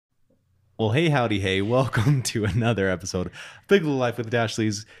Well, hey, howdy, hey. Welcome to another episode of Big Little Life with the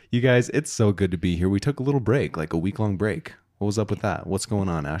Dashleys. You guys, it's so good to be here. We took a little break, like a week-long break. What was up with that? What's going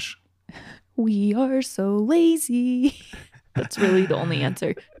on, Ash? We are so lazy. That's really the only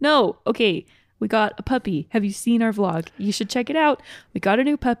answer. No, okay. We got a puppy. Have you seen our vlog? You should check it out. We got a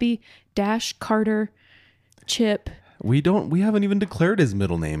new puppy, Dash Carter Chip. We haven't even declared his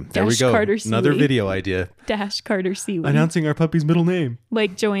middle name. There we Dash go. Carter Another Seeley. video idea. Dash Carter Seeley. Announcing our puppy's middle name.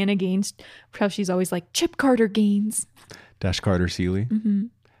 Like Joanna Gaines. How she's always like, Chip Carter Gaines. Dash Carter Seeley. Mm-hmm.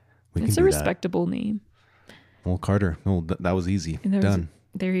 We It's can a do that. respectable name. Well, Carter. Oh, that was easy.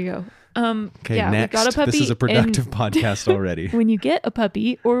 There you go. Okay, yeah, next. We got a puppy, this is a productive and podcast already. when you get a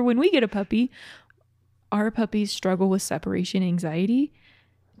puppy, or when we get a puppy, our puppies struggle with separation anxiety.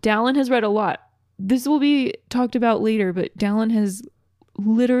 Dallin has read a lot. This will be talked about later, but Dallin has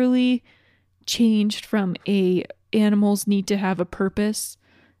literally changed from animals need to have a purpose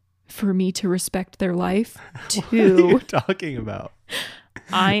for me to respect their life What are you to talking about?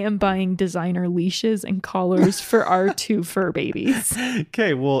 I am buying designer leashes and collars for our 2 fur babies.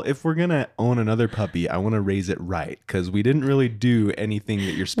 Okay, well, if we're gonna own another puppy, I want to raise it right because we didn't really do anything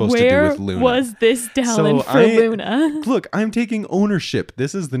that you're supposed to do with Luna. Where was this Dallin for Luna? Look, I'm taking ownership.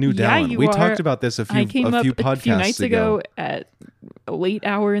 This is the new Yeah, Dallin. you We are. talked about this a few I came up podcasts a few nights ago at a late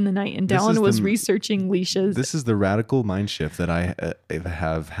hour in the night, and This Dallin is was the- researching leashes. This is the radical mind shift that I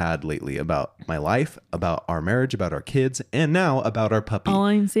have had lately about my life, about our marriage, about our kids, and now about our puppy. All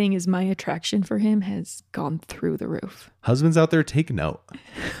I'm saying is my attraction for him has gone through the roof. Husbands out there, take note.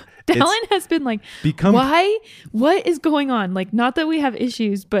 Dallin has been like, why? What is going on? Like, not that we have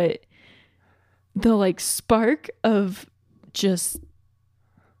issues, but the like spark of just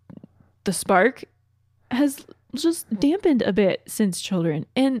the spark has just dampened a bit since children.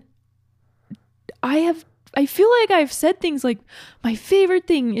 And I feel like I've said things like, my favorite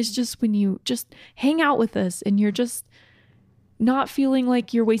thing is just when you just hang out with us and you're just not feeling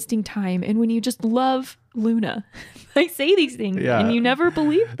like you're wasting time. And when you just love Luna, I say these things and you never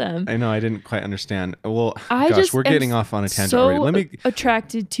believe them. I know I didn't quite understand. Well, Just we're am getting off on a tangent so already. Let me.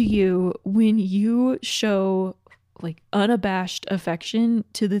 attracted to you when you show like unabashed affection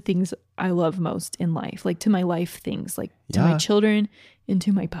to the things I love most in life, like to my life things, like to my children and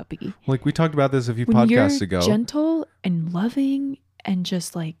to my puppy. Like we talked about this a few When podcasts you're ago. gentle and loving and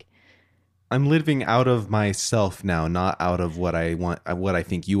just like, I'm living out of myself now, not out of what I want, what I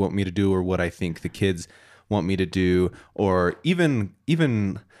think you want me to do, or what I think the kids want me to do, or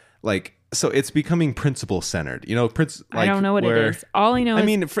even like. So it's becoming principle centered, you know. I don't know what it is. All I know is, I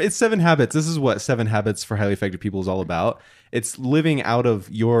mean, it's 7 Habits. This is what 7 Habits for Highly Effective People is all about. It's living out of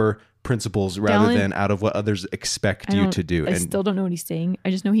your principles rather than out of what others expect you to do. I still don't know what he's saying.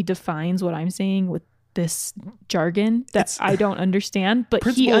 I just know he defines what I'm saying with this jargon that I don't understand, but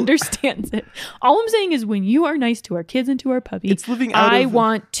he understands it. All I'm saying is when you are nice to our kids and to our puppy, It's living out I of-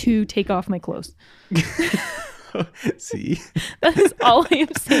 want to take off my clothes. See, That is all I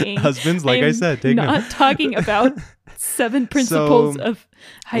am saying. Husbands, like I said, take not note. talking about 7 principles of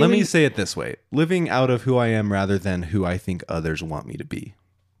highly... Let me say it this way: living out of who I am rather than who I think others want me to be.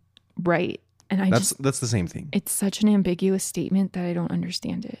 Right. And That's the same thing. it's such an ambiguous statement that I don't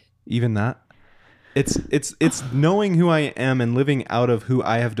understand it. Even that. It's knowing who I am and living out of who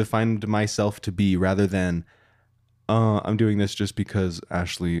I have defined myself to be rather than I'm doing this just because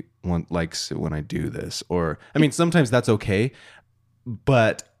Ashley likes it when I do this. Or, I mean, sometimes that's okay,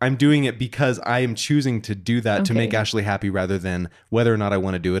 but I'm doing it because I am choosing to do that to make Ashley happy rather than whether or not I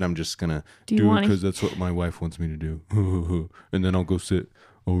want to do it. I'm just going to do it because that's what my wife wants me to do. And then I'll go sit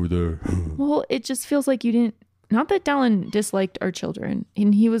over there. Well, it just feels like you didn't... Not that Dallin disliked our children,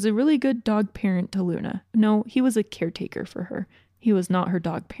 and he was a really good dog parent to Luna. No, he was a caretaker for her. He was not her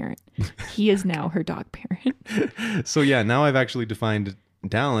dog parent. He is now her dog parent. So yeah, now I've actually defined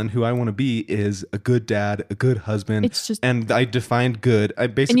Dallin, who I want to be, is a good dad, a good husband. It's just... And I defined good. I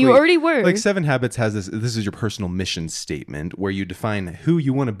basically... And you already were. Like 7 Habits has this is your personal mission statement where you define who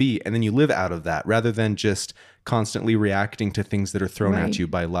you want to be and then you live out of that rather than just constantly reacting to things that are thrown at you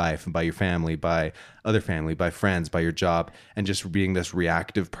by life, by your family, by other family, by friends, by your job, and just being this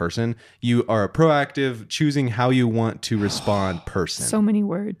reactive person. You are a proactive, choosing how you want to respond person. So many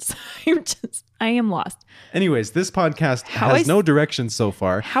words. I am lost. Anyways, this podcast has no direction so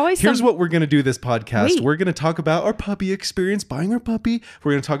far. Here's what we're going to do this podcast. We're going to talk about our puppy experience, buying our puppy.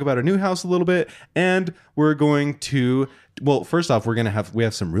 We're going to talk about our new house a little bit. And we're going to, well, first off, we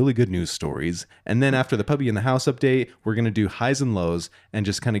have some really good news stories. And then after the puppy in the house update, we're going to do highs and lows and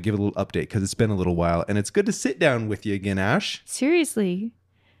just kind of give a little update because it's been a little while. And it's good to sit down with you again, Ash. Seriously.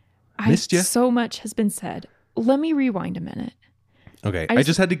 Missed ya. So much has been said. Let me rewind a minute. Okay. I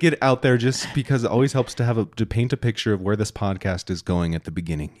just had to get out there just because it always helps to paint a picture of where this podcast is going at the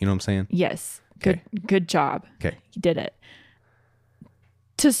beginning. You know what I'm saying? Yes. Good job. Okay. You did it.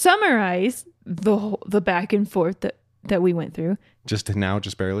 To summarize the back and forth that we went through. Just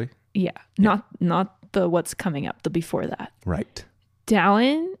barely? Yeah. Not the what's coming up, the before that. Right.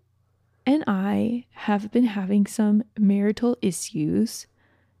 Dallin and I have been having some marital issues.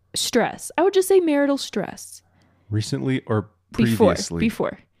 Stress. I would just say marital stress. Recently or previously?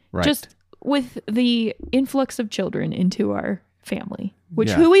 Before. Right. Just with the influx of children into our family,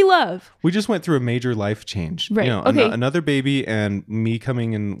 who we love. We just went through a major life change. Right. You know, okay. Another baby and me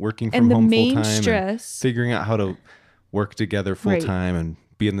coming and working from home full time. Stress. And figuring out how to work together full time and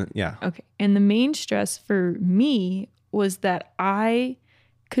be in the, Okay. And the main stress for me was that I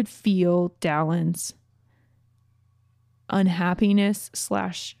could feel Dallin's unhappiness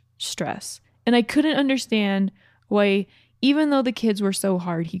 / stress. And I couldn't understand why, even though the kids were so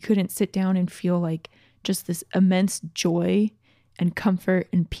hard, he couldn't sit down and feel like just this immense joy and comfort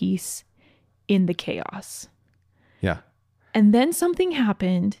and peace in the chaos. Yeah. And then something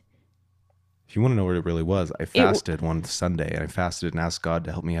happened. If you want to know what it really was, I fasted one Sunday, and I fasted and asked God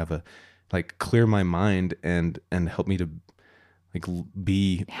to help me clear my mind and help me to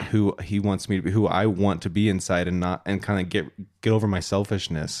be who he wants me to be, who I want to be inside, and kind of get over my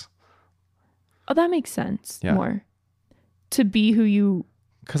selfishness. Oh, that makes sense. More to be who you.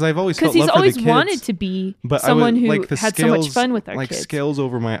 Because I've always felt he's love always for the kids, wanted to be someone who had so much fun with our kids. Scales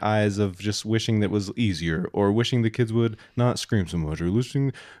over my eyes of just wishing that was easier, or wishing the kids would not scream so much, or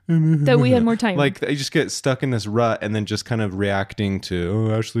wishing that we had more time. Like I just get stuck in this rut, and then just kind of reacting to,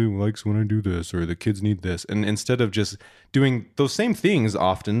 oh, Ashley likes when I do this, or the kids need this, and instead of just doing those same things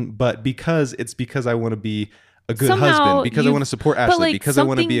often, but because I want to be a good husband, because I want to support Ashley, because I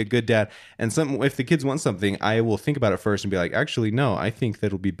want to be a good dad. And if the kids want something, I will think about it first and be like, actually, no, I think that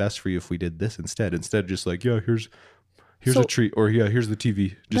it'll be best for you if we did this instead of just like, here's a treat, or here's the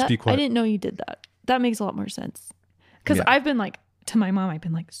TV. Just be quiet. I didn't know you did that. That makes a lot more sense. Because I've been like, to my mom, I've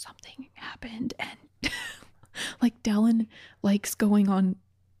been like, something happened, and like Dallin likes going on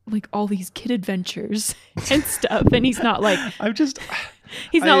like all these kid adventures and stuff, and he's not like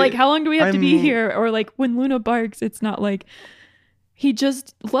he's not like, how long do we have to be here, or like when Luna barks, it's not like he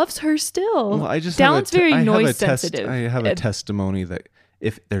just loves her still. Well, I just Dallin's very noise sensitive. I have a testimony that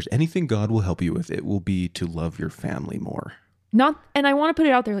if there's anything God will help you with, it will be to love your family more. And I want to put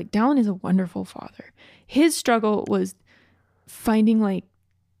it out there, like Dallin is a wonderful father. His struggle was finding like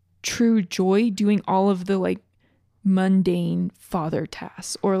true joy doing all of the like mundane father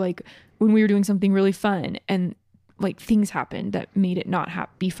tasks, or like when we were doing something really fun and like things happened that made it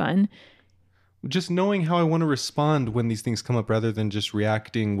not be fun. Just knowing how I want to respond when these things come up, rather than just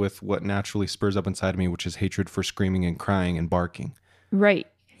reacting with what naturally spurs up inside of me, which is hatred for screaming and crying and barking. Right.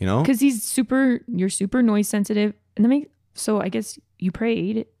 You know? Because you're super noise sensitive, and so I guess you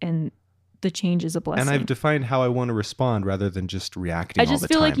prayed, and the change is a blessing. And I've defined how I want to respond rather than just reacting all the time. I just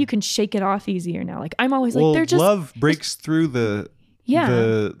feel like you can shake it off easier now. Like I'm always like, they're just... love breaks through the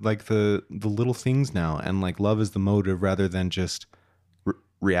little things now. And like love is the motive rather than just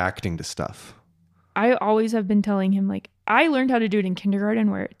reacting to stuff. I always have been telling him, like, I learned how to do it in kindergarten,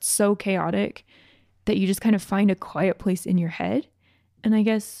 where it's so chaotic that you just kind of find a quiet place in your head. And I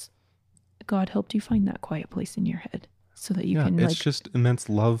guess God helped you find that quiet place in your head. So that you can it's just immense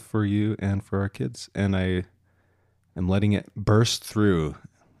love for you and for our kids, and I am letting it burst through,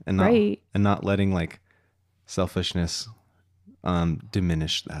 and not letting like selfishness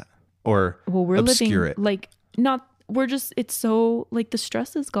diminish that or obscure it. Like not we're just it's so like the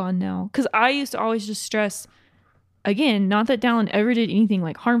stress is gone now, because I used to always just stress, again, not that Dallin ever did anything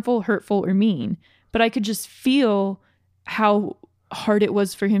like harmful, hurtful, or mean, but I could just feel how hard it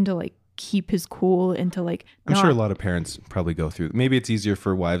was for him to like keep his cool and to like I'm sure a lot of parents probably go through. Maybe it's easier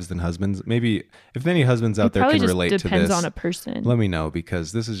for wives than husbands. Maybe if any husbands out there can relate to this, depends on a person. Let me know,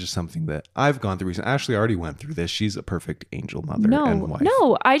 because this is just something that I've gone through recently. Ashley already went through this. She's a perfect angel mother and wife.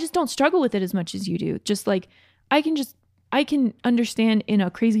 No, I just don't struggle with it as much as you do. Just like I can understand in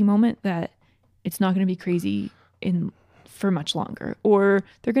a crazy moment that it's not going to be crazy for much longer, or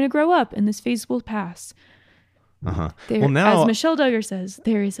they're going to grow up and this phase will pass. Well, now, as Michelle Duggar says,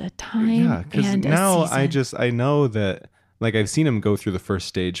 there is a time and now a season. I know that, like, I've seen him go through the first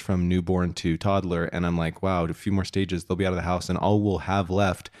stage from newborn to toddler, and I'm like, wow, a few more stages, they'll be out of the house, and all we'll have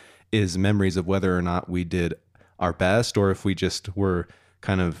left is memories of whether or not we did our best, or if we just were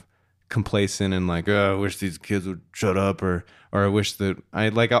kind of complacent and like, oh, I wish these kids would shut up, or I wish that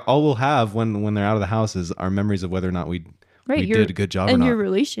all we'll have when they're out of the house is our memories of whether or not we did a good job or not. And your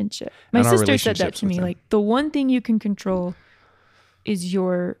relationship. My sister said that to me. Like, the one thing you can control is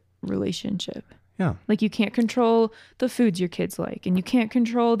your relationship. Yeah. Like you can't control the foods your kids like, and you can't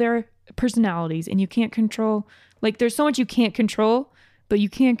control their personalities, and you can't control, like there's so much you can't control, but you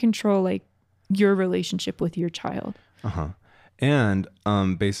can control like your relationship with your child. And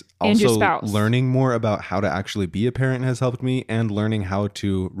and your also spouse. learning more about how to actually be a parent has helped me, and learning how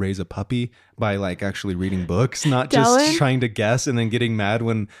to raise a puppy by like actually reading books, not just trying to guess and then getting mad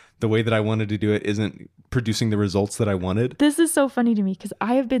when the way that I wanted to do it isn't producing the results that I wanted. This is so funny to me because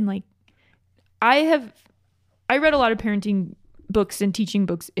I have been like, I read a lot of parenting books and teaching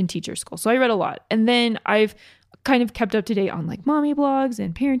books in teacher school. So I read a lot. And then I've kind of kept up to date on like mommy blogs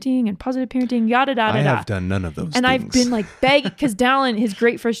and parenting and positive parenting, yada, yada, I yada. have done none of those and things. I've been like begging, because Dallin, his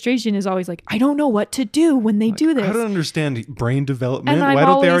great frustration is always like, I don't know what to do when they do this. I don't understand brain development. And I'm Why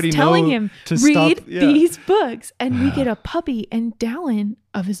don't they always already telling know him, to read stop? Yeah. these books. And we get a puppy, and Dallin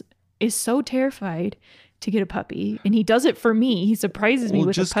is so terrified to get a puppy, and he does it for me. He surprises me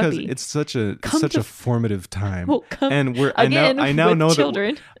with a puppy. It's such a formative time. And I now know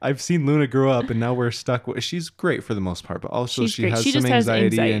children. that I've seen Luna grow up, and now we're stuck with. She's great for the most part, but also She's she great. has She some just has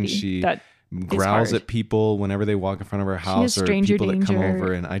anxiety, and she that growls hard. at people whenever they walk in front of her house, or stranger people that come danger.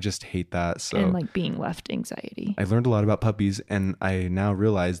 over, and I just hate that. So And like being left anxiety. I learned a lot about puppies, and I now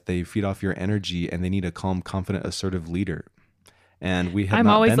realize they feed off your energy, and they need a calm, confident, assertive leader. And we have I'm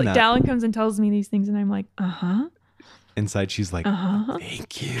not always been like, that. Dallin comes and tells me these things, and I'm like, Inside, she's like,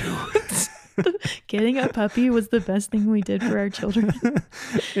 thank you. Getting a puppy was the best thing we did for our children.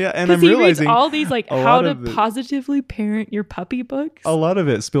 Yeah, and I'm Because he reads realizing all these like a how lot to of it- positively parent your puppy books. a lot of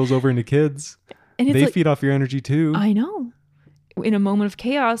it spills over into kids. And it's They like, feed off your energy too. I know. In a moment of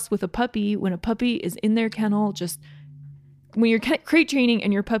chaos with a puppy, when a puppy is in their kennel, just when you're crate training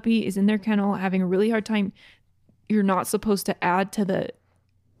and your puppy is in their kennel having a really hard time, you're not supposed to add to the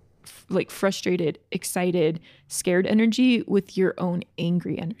like frustrated, excited, scared energy with your own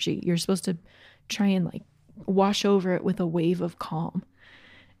angry energy. You're supposed to try and like wash over it with a wave of calm.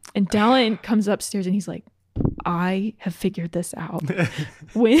 And Dallin comes upstairs and he's like, I have figured this out.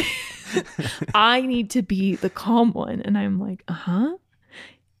 When I need to be the calm one. And I'm like,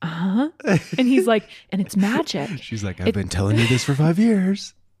 and he's like, and it's magic. She's like, I've been telling you this for 5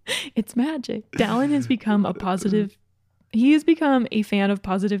 years. It's magic. Dallin has become he has become a fan of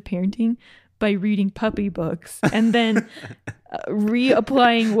positive parenting by reading puppy books and then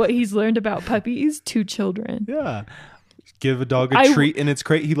reapplying what he's learned about puppies to children. Yeah. Give a dog a treat in its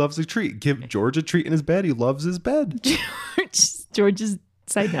crate. He loves a treat. Give George a treat in his bed. He loves his bed. George's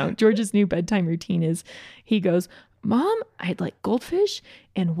side note, George's new bedtime routine is he goes, Mom, I'd like goldfish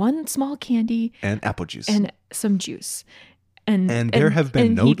and one small candy and apple juice and some juice. And there have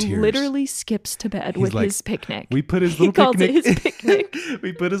been no tears. He literally skips to bed with his picnic. We put his little calls picnic. It his picnic.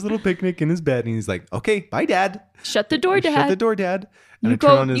 We put his little picnic in his bed, and he's like, "Okay, bye, Dad. Shut the door, Dad. Shut the door, Dad." And you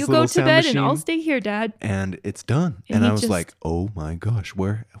go to bed, machine, and I'll stay here, Dad. And it's done. And I was like, "Oh my gosh,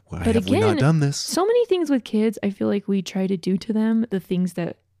 why have we not done this?" So many things with kids, I feel like we try to do to them the things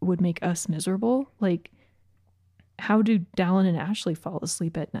that would make us miserable. Like, how do Dallin and Ashley fall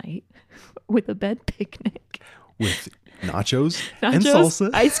asleep at night with a bed picnic? With nachos and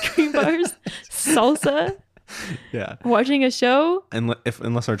salsa, ice cream bars, salsa. Yeah. Watching a show. And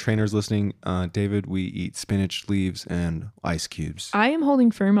unless our trainer's listening, David, we eat spinach leaves and ice cubes. I am holding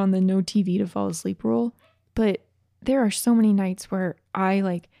firm on the no TV to fall asleep rule, but there are so many nights where I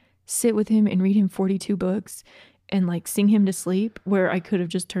like sit with him and read him 42 books and like sing him to sleep, where I could have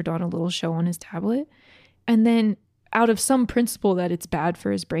just turned on a little show on his tablet. And then out of some principle that it's bad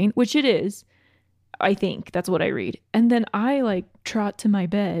for his brain, which it is, I think that's what I read. And then I like trot to my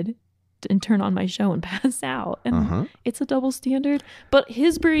bed and turn on my show and pass out. And it's a double standard. But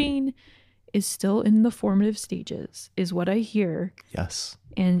his brain is still in the formative stages, is what I hear. Yes.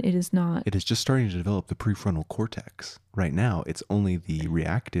 And it is not. It is just starting to develop the prefrontal cortex. Right now, it's only the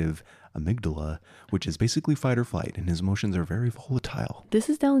reactive amygdala, which is basically fight or flight, and his emotions are very volatile. This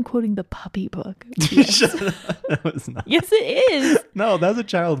is Dallin quoting the puppy book. Yes. That was not. Yes, it is. No, that's a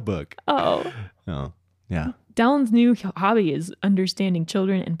child book. Oh. Oh, yeah. Dallin's new hobby is understanding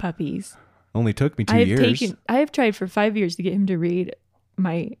children and puppies. Only took me 2 years. I have tried for 5 years to get him to read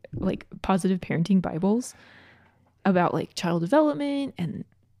my like positive parenting Bibles about like child development and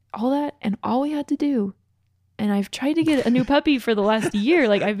all that. And all we had to do, and I've tried to get a new puppy for the last year.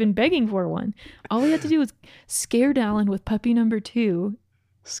 Like I've been begging for one. All we had to do was scare Dallin with puppy number 2.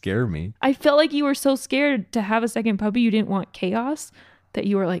 Scare me. I felt like you were so scared to have a second puppy. You didn't want chaos that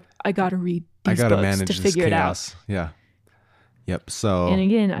you were like, I got to read these books manage to figure it out. Yeah. Yep. So, and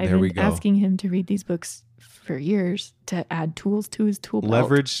again, I've been asking him to read these books for years to add tools to his tool belt.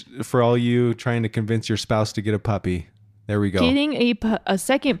 Leverage for all you trying to convince your spouse to get a puppy. There we go. Getting a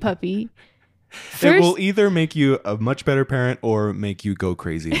second puppy. It will either make you a much better parent or make you go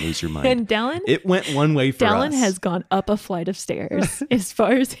crazy and lose your mind. And Dallin, it went one way for us. Dallin has gone up a flight of stairs as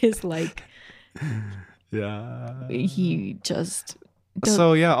far as his like. Yeah. He just.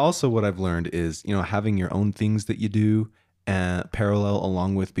 So yeah. Also, what I've learned is having your own things that you do, parallel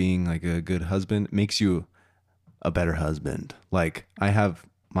along with being like a good husband makes you a better husband. Like I have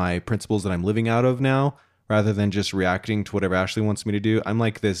my principles that I'm living out of now, rather than just reacting to whatever Ashley wants me to do. I'm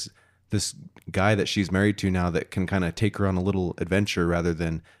like this guy that she's married to now that can kind of take her on a little adventure rather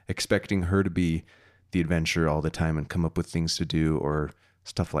than expecting her to be the adventure all the time and come up with things to do or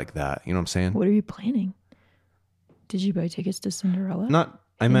stuff like that. You know what I'm saying? What are you planning? Did you buy tickets to Cinderella?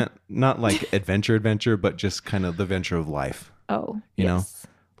 I meant not like adventure, but just kind of the venture of life. Oh, you know,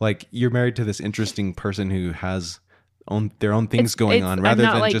 like you're married to this interesting person who has their own things going on, rather I'm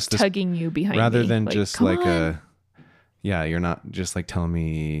not than like just tugging you behind rather me. than like, just like you're not just like telling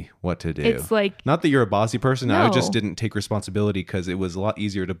me what to do. It's like, not that you're a bossy person. No. I just didn't take responsibility because it was a lot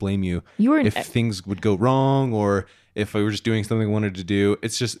easier to blame you if things would go wrong or if I were just doing something I wanted to do.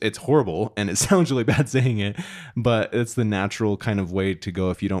 It's horrible and it sounds really bad saying it, but it's the natural kind of way to go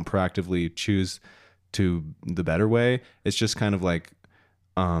if you don't proactively choose to the better way. It's just kind of like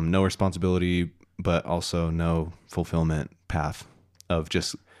no responsibility, but also no fulfillment path of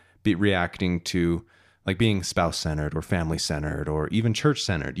just reacting to like being spouse centered or family centered or even church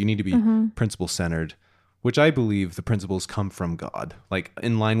centered. You need to be principle centered, which I believe the principles come from God, like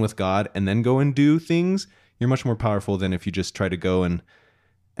in line with God, and then go and do things. You're much more powerful than if you just try to go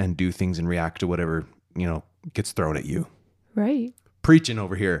and do things and react to whatever, gets thrown at you. Right. Preaching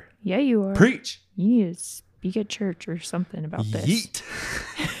over here. Yeah, you are. Preach. You need to speak at church or something about this.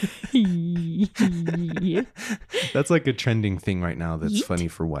 Yeet. That's like a trending thing right now that's Yeet. funny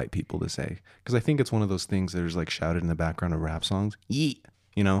for white people to say. Because I think it's one of those things that is like shouted in the background of rap songs. Yeet.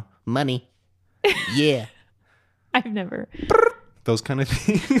 Money. Yeah. I've never. Those kind of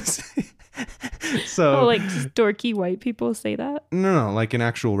things. So like just dorky white people say that? No, like in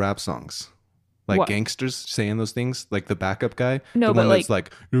actual rap songs. Like what? Gangsters saying those things, like the backup guy. No, the but one that's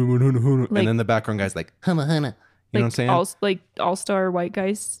like and then the background guy's like, humma. You know what I'm saying? All-star white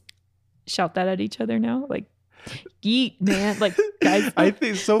guys shout that at each other now. Like, yeet, man. Like, guys. I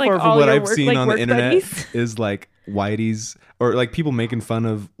think so like far from what I've seen on the internet buddies. is like whiteies or like people making fun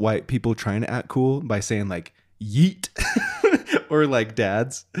of white people trying to act cool by saying like yeet or like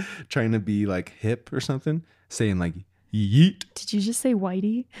dads trying to be like hip or something saying like yeet. Did you just say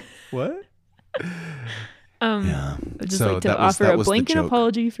whitey? What? Yeah. I'd just like to offer a blanket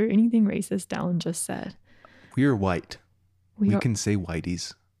apology for anything racist Dallin just said. We are white. We can say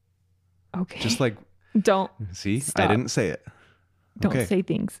whiteys. Okay. Just like don't see, stop. I didn't say it. Don't say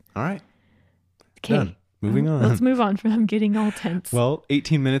things. All right. Okay. Done. Moving on. Let's move on from getting all tense. Well,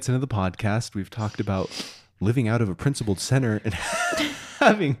 18 minutes into the podcast, we've talked about living out of a principled center and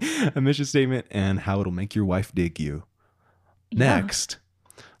having a mission statement and how it'll make your wife dig you. Yeah. Next,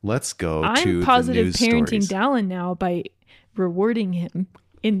 let's go to I'm positive the news parenting stories. Dallin now by rewarding him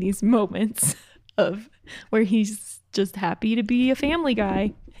in these moments of where he's just happy to be a family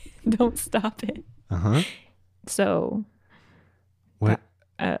guy. Don't stop it. Uh-huh. So. What?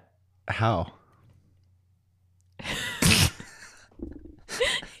 How?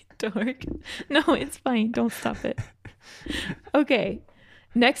 Dork. No, it's fine. Don't stop it. Okay.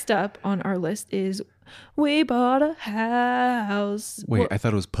 Next up on our list is we bought a house. Wait, I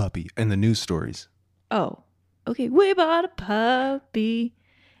thought it was puppy and the news stories. Oh, okay. We bought a puppy.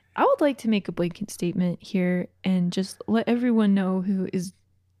 I would like to make a blanket statement here and just let everyone know who is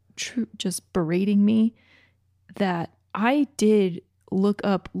just berating me that I did look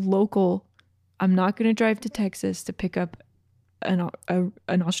up local. I'm not going to drive to Texas to pick up an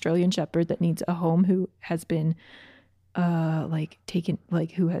Australian Shepherd that needs a home who has been taken,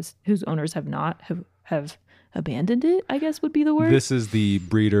 like whose owners have abandoned it, I guess would be the word. This is the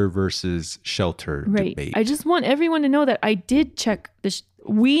breeder versus shelter debate. I just want everyone to know that I did check this.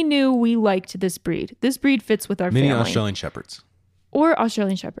 We knew we liked this breed. This breed fits with our Mini family. Australian Shepherds. Or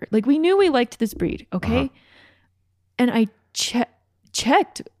Australian Shepherd. Like we knew we liked this breed, okay? Uh-huh. And I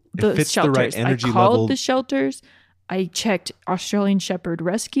checked the shelters. The right energy I called level. The shelters. I checked Australian Shepherd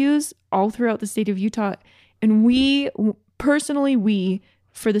rescues all throughout the state of Utah. And we, for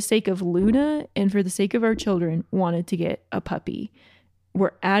the sake of Luna and for the sake of our children, wanted to get a puppy.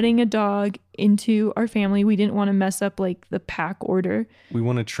 We're adding a dog into our family. We didn't want to mess up like the pack order. We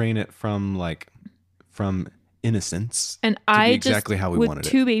want to train it from innocence. And I exactly how we wanted it.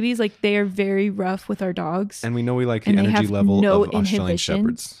 With two babies, like they are very rough with our dogs. And we know we like the energy level of Australian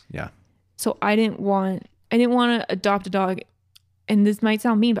Shepherds. Yeah. So I didn't want I didn't want to adopt a dog, and this might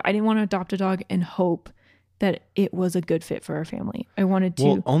sound mean, but I didn't want to adopt a dog and hope that it was a good fit for our family. I wanted to.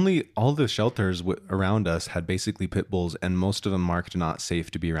 Well, only all the shelters around us had basically pit bulls, and most of them marked not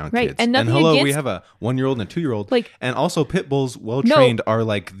safe to be around kids. And hello, against, we have a 1-year-old and a 2-year-old. Like, and also pit bulls, well trained, are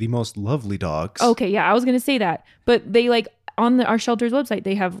like the most lovely dogs. Okay, yeah, I was gonna say that, but they like on our shelter's website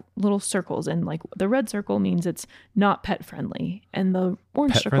they have little circles, and like the red circle means it's not pet friendly, and the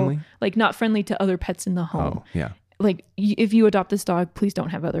orange circle friendly? like not friendly to other pets in the home. Oh, yeah. Like if you adopt this dog, please don't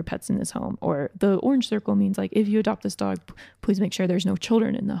have other pets in this home. Or the orange circle means like if you adopt this dog, please make sure there's no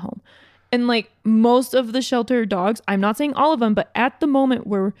children in the home. And like most of the shelter dogs, I'm not saying all of them, but at the moment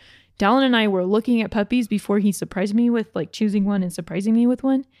where Dallin and I were looking at puppies before he surprised me with like choosing one and surprising me with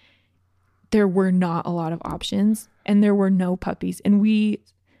one, there were not a lot of options and there were no puppies. And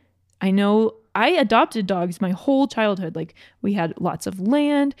I know I adopted dogs my whole childhood. Like we had lots of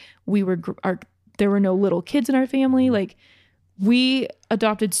land. There were no little kids in our family. Like we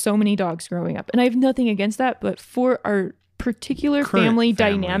adopted so many dogs growing up, and I have nothing against that. But for our particular family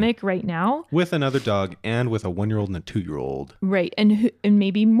dynamic right now, with another dog and with a 1-year-old and a 2-year-old, right, and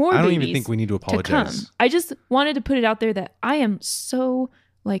maybe more. I don't even think we need to apologize. I just wanted to put it out there that I am so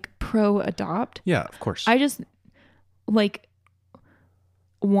like pro adopt. Yeah, of course. I just like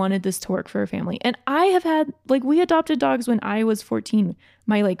wanted this to work for a family, and I have had like we adopted dogs when I was 14.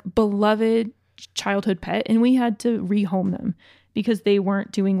 My like beloved childhood pet, and we had to rehome them because they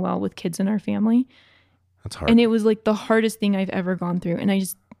weren't doing well with kids in our family. That's hard. And it was like the hardest thing I've ever gone through, and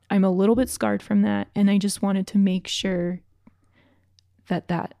I'm a little bit scarred from that, and I just wanted to make sure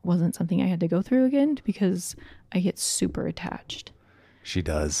that wasn't something I had to go through again, because I get super attached. She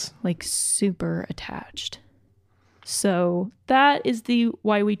does. Like super attached. So that is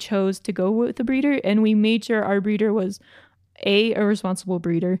why we chose to go with the breeder, and we made sure our breeder was a responsible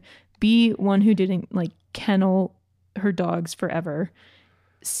breeder, B, one who didn't like kennel her dogs forever,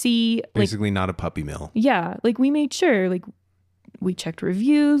 C, basically not a puppy mill. Yeah, like we made sure, like we checked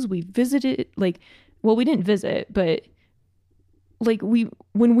reviews, we visited, like, well, we didn't visit, but like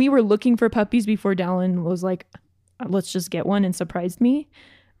when we were looking for puppies before Dallin was like, let's just get one and surprised me.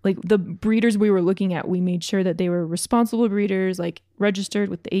 Like the breeders we were looking at, we made sure that they were responsible breeders, like registered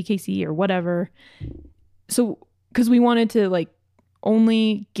with the AKC or whatever. So, because we wanted to like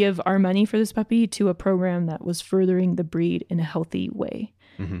only give our money for this puppy to a program that was furthering the breed in a healthy way.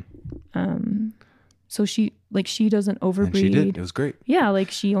 Mm-hmm. So she doesn't overbreed. And she did. It was great. Yeah, like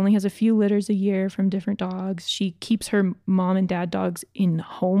she only has a few litters a year from different dogs. She keeps her mom and dad dogs in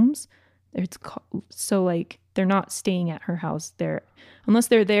homes. So like they're not staying at her house. Unless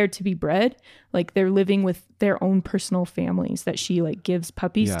they're there to be bred, like they're living with their own personal families that she like gives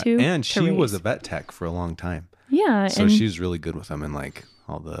puppies to. And she was a vet tech for a long time. Yeah. So she's really good with them, and like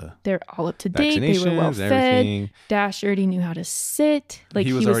they're all up to date. They were well fed. Dash already knew how to sit. Like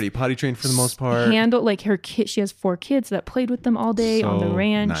he was already potty trained for the most part. Handle like her kid. She has 4 kids that played with them all day on the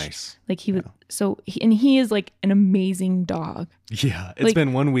ranch. Nice. Like he was he is like an amazing dog. Yeah, it's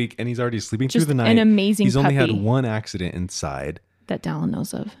been 1 week and he's already sleeping through the night. An amazing. He's only puppy had one accident inside that Dallin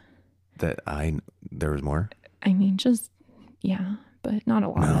knows of. There was more. I mean, just but not a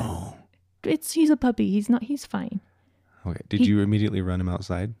lot. No. He's a puppy. He's fine. Okay. Did you immediately run him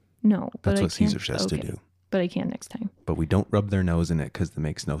outside? No. That's what Caesar says to do. But I can next time. But we don't rub their nose in it because it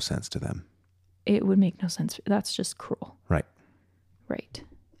makes no sense to them. It would make no sense. That's just cruel. Right. Right.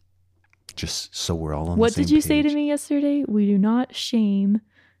 Just so we're all on the same page. What did you say to me yesterday? We do not shame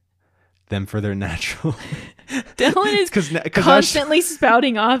them for their natural. Dallin is constantly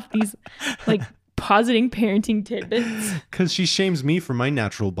spouting off these like positing parenting tidbits. Because she shames me for my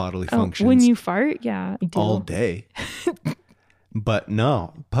natural bodily functions. When you fart, yeah, I do. All day. But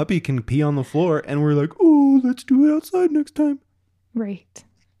no, puppy can pee on the floor, and we're like, oh, let's do it outside next time. Right.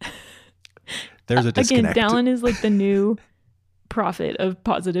 There's a disconnect. Again, Dallin is like the new prophet of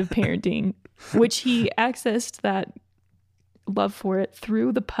positive parenting, which he accessed that love for it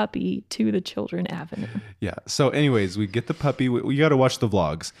through the puppy to the children avenue. Yeah. So anyways, we get the puppy. We got to watch the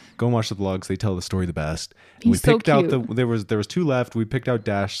vlogs. Go and watch the vlogs. They tell the story the best. He's we picked so out cute. there was 2 left. We picked out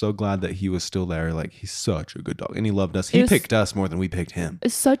Dash. So glad that he was still there. Like, he's such a good dog, and he loved us. He picked us more than we picked him.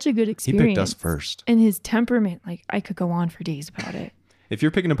 It's such a good experience. He picked us first. And his temperament, like I could go on for days about it. If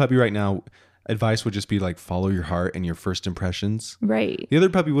you're picking a puppy right now, advice would just be like follow your heart and your first impressions. Right. The other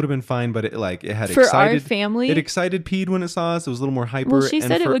puppy would have been fine, but it had for excited. Our family, it excited Pede when it saw us. It was a little more hyper. Well, she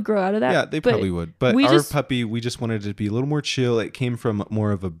said it would grow out of that. Yeah, they probably would. But puppy, we just wanted it to be a little more chill. It came from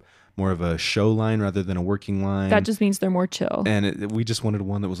more of a more of a show line rather than a working line. That just means they're more chill. And we just wanted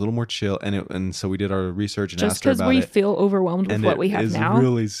one that was a little more chill. And so we did our research and just asked her about it. Just because we feel overwhelmed with what we have now.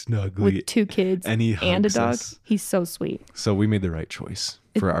 Really snuggly. With 2 kids and a dog. Us. He's so sweet. So we made the right choice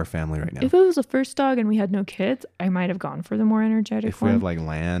for our family right now. If it was a first dog and we had no kids, I might have gone for the more energetic one. If we have like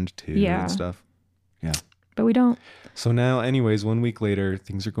land too and stuff. Yeah. But we don't. So now, anyways, 1 week later,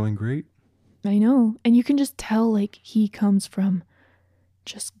 things are going great. I know. And you can just tell like he comes from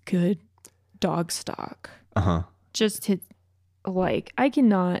just good dog stock. Just his, like, I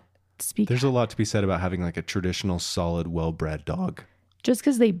cannot speak. There's a lot to be said about having like a traditional, solid, well-bred dog. Just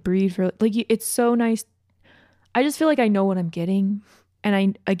because they breed for, like, it's so nice. I just feel like I know what I'm getting.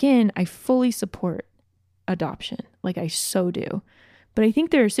 And I fully support adoption. Like, I so do. But I think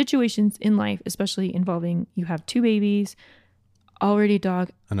there are situations in life, especially involving you have 2 babies, already a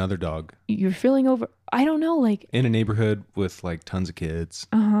dog. Another dog. You're feeling over. I don't know, like. In a neighborhood with like tons of kids.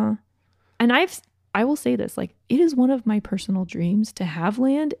 And I will say this, like, it is one of my personal dreams to have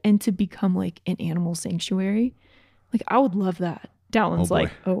land and to become like an animal sanctuary. Like, I would love that. Dallon's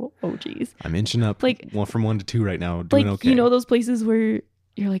like, oh geez. I'm inching up like from 1 to 2 right now. Doing okay. You know, those places where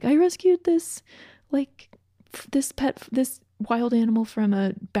you're like, I rescued this, like this wild animal from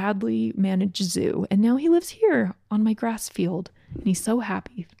a badly managed zoo. And now he lives here on my grass field. And he's so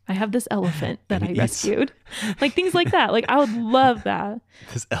happy. I have this elephant that I rescued. Like things like that. Like I would love that.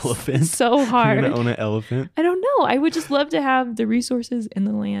 This elephant? So hard. You're going to own an elephant? I don't know. I would just love to have the resources in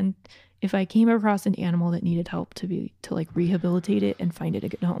the land if I came across an animal that needed help to like rehabilitate it and find it a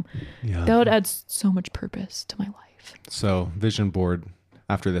good home. Yeah. That would add so much purpose to my life. So vision board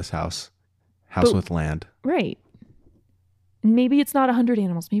after this house with land. Right. Maybe it's not 100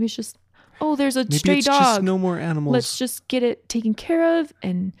 animals. Maybe it's just, there's a stray dog. Just no more animals. Let's just get it taken care of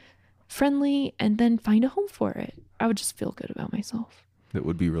and friendly and then find a home for it. I would just feel good about myself. That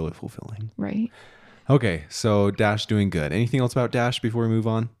would be really fulfilling. Right. Okay. So Dash doing good. Anything else about Dash before we move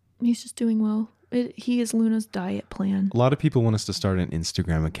on? He's just doing well. He is Luna's diet plan. A lot of people want us to start an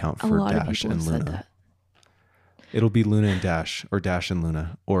Instagram account for Dash and Luna. Said that. It'll be Luna and Dash, or Dash and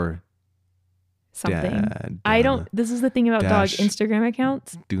Luna, or something. This is the thing about dog Instagram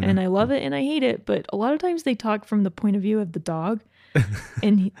accounts, and I love it and I hate it, but a lot of times they talk from the point of view of the dog,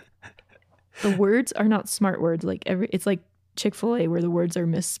 and the words are not smart words. Like it's like Chick-fil-A where the words are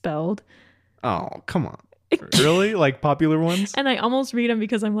misspelled. Oh, come on. Really? Like popular ones? And I almost read them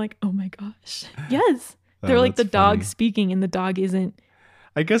because I'm like, oh my gosh. Yes. They're like the dog speaking and the dog isn't.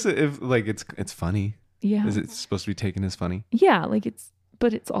 I guess it's funny. Yeah. Is it supposed to be taken as funny? Yeah.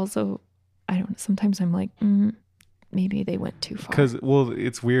 But it's also, I don't know. Sometimes I'm like, maybe they went too far.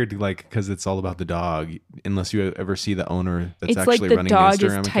 It's weird, because it's all about the dog. Unless you ever see the owner that's actually running the Instagram account. It's like like the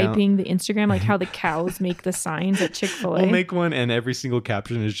dog is typing the Instagram, like how the cows make the signs at Chick-fil-A. We'll make one and every single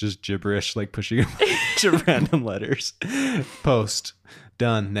caption is just gibberish, like pushing a bunch of random letters. Post.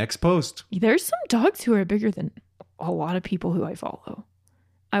 Done. Next post. There's some dogs who are bigger than a lot of people who I follow.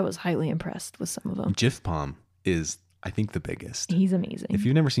 I was highly impressed with some of them. Jif Palm is, I think, the biggest. He's amazing. If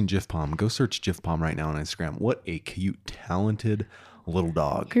you've never seen Jif Palm, go search Jif Palm right now on Instagram. What a cute, talented little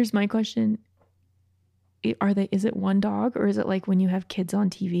dog. Here's my question. Is it one dog, or is it like when you have kids on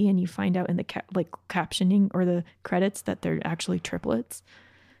TV and you find out in the captioning or the credits that they're actually triplets?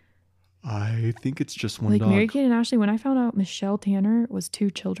 I think it's just one dog. Like Mary-Kate and Ashley, when I found out Michelle Tanner was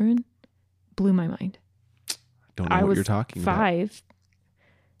 2 children, blew my mind. Don't know what you're talking about. 5.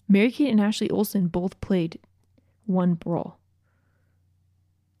 Mary-Kate and Ashley Olsen both played one role.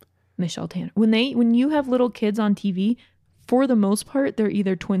 Michelle Tanner. When you have little kids on TV, for the most part, they're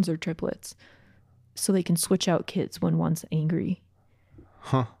either twins or triplets. So they can switch out kids when one's angry.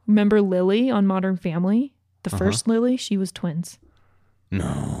 Huh. Remember Lily on Modern Family? The first Lily, she was twins.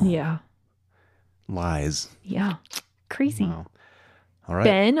 No. Yeah. Lies. Yeah. Crazy. Wow. All right.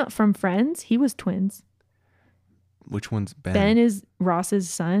 Ben from Friends, he was twins. Which one's Ben? Ben is Ross's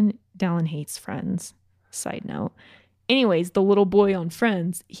son. Dallon hates Friends. Side note. Anyways, the little boy on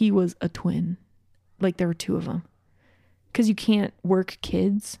Friends, he was a twin. Like there were 2 of them. Because you can't work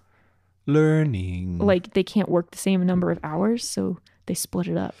kids. Learning. Like they can't work the same number of hours, so they split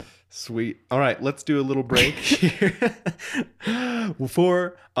it up. Sweet. All right, let's do a little break here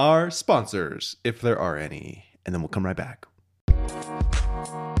for our sponsors, if there are any. And then we'll come right back.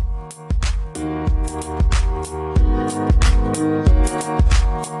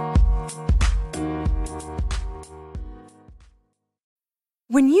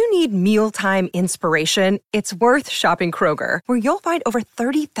 When you need mealtime inspiration, it's worth shopping Kroger, where you'll find over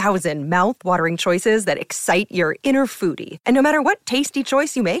 30,000 mouth-watering choices that excite your inner foodie. And no matter what tasty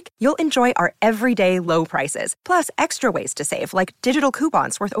choice you make, you'll enjoy our everyday low prices, plus extra ways to save, like digital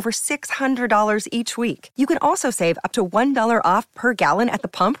coupons worth over $600 each week. You can also save up to $1 off per gallon at the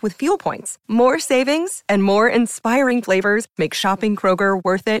pump with fuel points. More savings and more inspiring flavors make shopping Kroger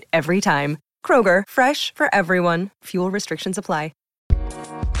worth it every time. Kroger, fresh for everyone. Fuel restrictions apply.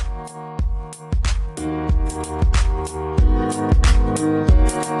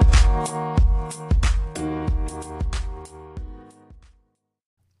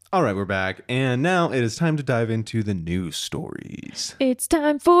 All right, we're back. And now it is time to dive into the news stories. It's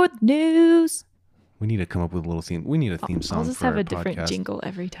time for the news. We need to come up with a little theme. We need a theme song. I'll just for have our a different podcast. jingle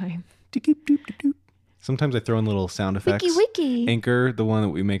every time. Sometimes I throw in little sound effects. Wiki. Anchor, the one that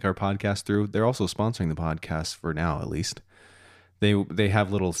we make our podcast through, they're also sponsoring the podcast for now, at least. They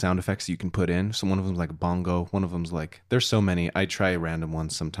have little sound effects you can put in. So one of them's like a bongo. One of them's like, there's so many. I try random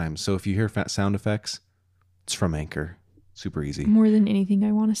ones sometimes. So if you hear sound effects, it's from Anchor. Super easy. More than anything,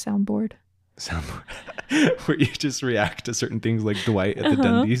 I want a soundboard. Soundboard. Where you just react to certain things like Dwight at the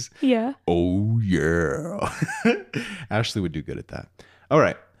Dundies. Yeah. Oh, yeah. Ashley would do good at that. All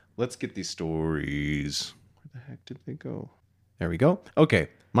right. Let's get these stories. Where the heck did they go? There we go. Okay.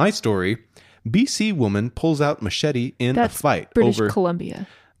 My story. BC woman pulls out machete in a fight British over Columbia.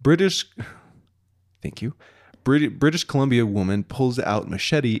 Thank you. British Columbia woman pulls out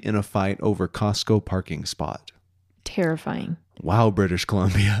machete in a fight over Costco parking spot. Terrifying. Wow, British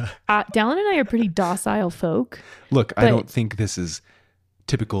Columbia. Dallin and I are pretty docile folk. Look, I don't think this is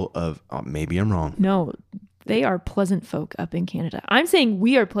typical of, maybe I'm wrong. No, they are pleasant folk up in Canada. I'm saying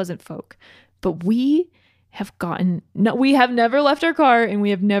we are pleasant folk, but we have never left our car and we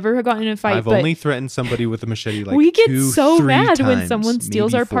have never gotten in a fight. I've only threatened somebody with a machete like we get 2, so 3 mad when times, someone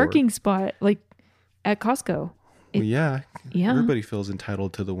steals maybe our 4. parking spot, like at Costco. Well, yeah. Yeah. Everybody feels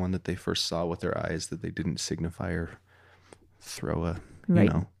entitled to the one that they first saw with their eyes that they didn't signify or throw a, Right. you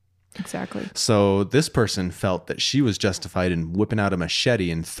know. Exactly. So this person felt that she was justified in whipping out a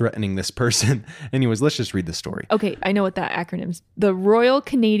machete and threatening this person. Anyways, let's just read the story. Okay, I know what that acronym's. The Royal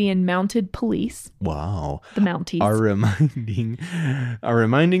Canadian Mounted Police. Wow. The Mounties. Are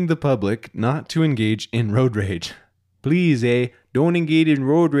reminding the public not to engage in road rage. Please, don't engage in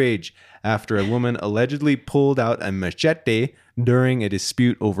road rage after a woman allegedly pulled out a machete during a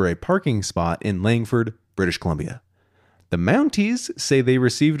dispute over a parking spot in Langford, British Columbia. The Mounties say they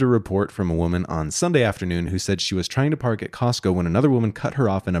received a report from a woman on Sunday afternoon who said she was trying to park at Costco when another woman cut her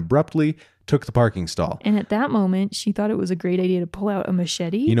off and abruptly took the parking stall. And at that moment, she thought it was a great idea to pull out a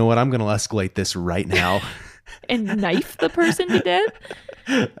machete. You know what? I'm going to escalate this right now. And knife the person to death?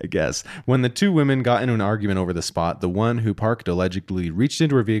 I guess. When the two women got into an argument over the spot, the one who parked allegedly reached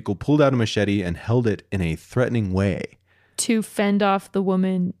into her vehicle, pulled out a machete, and held it in a threatening way. To fend off the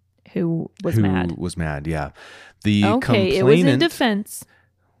woman who was mad, yeah. The complainant, it was in defense.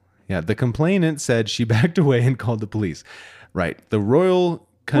 Yeah, the complainant said she backed away and called the police. Right. The Royal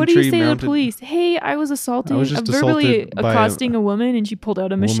Country What do you say Mounted... to the police? Hey, I was assaulted. I was just verbally assaulted by accosting a woman and she pulled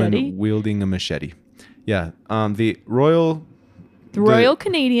out a machete. Woman wielding a machete. Yeah. The Royal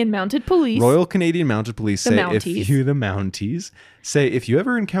Canadian Mounted Police. Royal Canadian Mounted Police The say Mounties. if you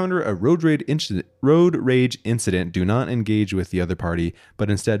ever encounter a road rage incident, do not engage with the other party,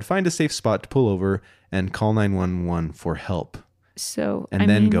 but instead find a safe spot to pull over and call 911 for help. So and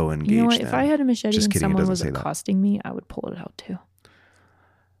then go engage. You know what? them. If I had a machete Just and kidding, someone was accosting me, I would pull it out too.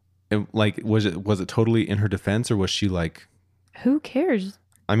 Was it totally in her defense, or was she like? Who cares?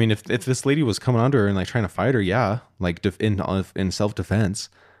 I mean, if this lady was coming onto her and like trying to fight her, yeah, like in self defense,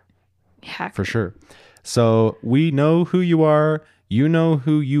 for sure. So we know who you are. You know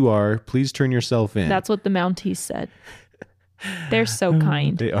who you are. Please turn yourself in. That's what the Mounties said. They're so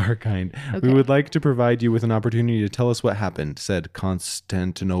kind. They are kind. Okay. We would like to provide you with an opportunity to tell us what happened, said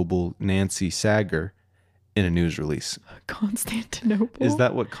Constantinople Nancy Sager in a news release. Constantinople? Is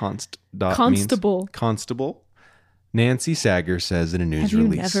that what Constable means? Constable. Nancy Sager says in a news release. Have you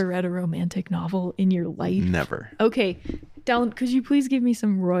release. never read a romantic novel in your life? Never. Okay. Dallin, could you please give me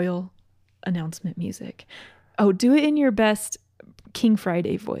some royal announcement music? Oh, do it in your best King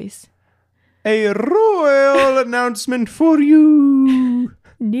Friday voice. A royal announcement for you.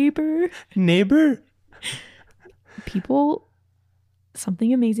 Neighbor. People,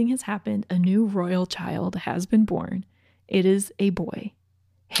 something amazing has happened. A new royal child has been born. It is a boy.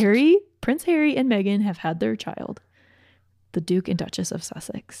 Prince Harry and Meghan have had their child. The Duke and Duchess of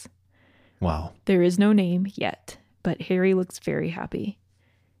Sussex. Wow. There is no name yet, but Harry looks very happy.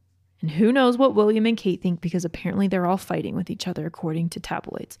 And who knows what William and Kate think, because apparently they're all fighting with each other according to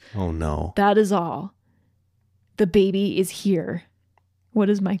tabloids. Oh no. That is all. The baby is here. What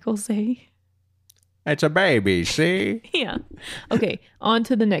does Michael say? It's a baby, see? Yeah. Okay, on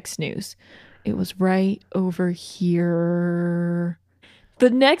to the next news. It was right over here. The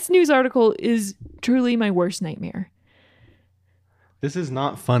next news article is truly my worst nightmare. This is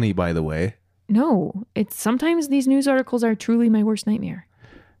not funny, by the way. No, it's sometimes these news articles are truly my worst nightmare.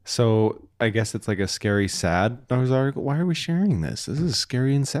 So I guess it's like a scary, sad news article. Why are we sharing this? This is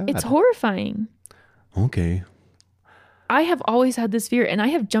scary and sad. It's horrifying. Okay. I have always had this fear, and I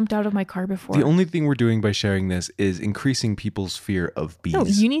have jumped out of my car before. The only thing we're doing by sharing this is increasing people's fear of bees. No,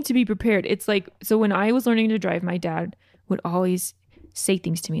 you need to be prepared. It's like, so when I was learning to drive, my dad would always say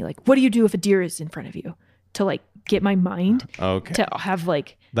things to me like, what do you do if a deer is in front of you? To like get my mind to have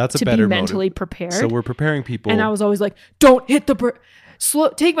like, that's a to better be mentally motive. prepared. So we're preparing people. And I was always like, don't hit the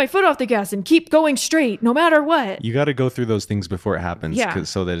take my foot off the gas and keep going straight no matter what. You got to go through those things before it happens, Yeah.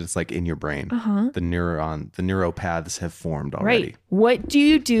 so that it's like in your brain. The neural paths have formed already. Right. What do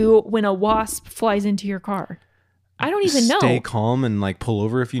you do when a wasp flies into your car? I don't even know. Stay calm and like pull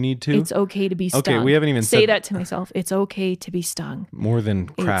over if you need to. It's okay to be stung. Okay, we haven't even say said that to myself. It's okay to be stung. More than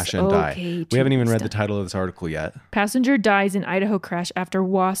crash and die. We haven't even read the title of this article yet. Passenger dies in Idaho crash after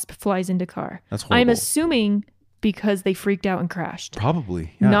wasp flies into car. That's horrible. I'm assuming because they freaked out and crashed.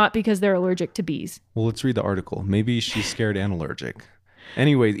 Probably. Yeah. Not because they're allergic to bees. Well, let's read the article. Maybe she's scared and allergic.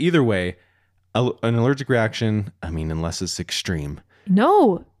 Anyways, either way, an allergic reaction, I mean, unless it's extreme.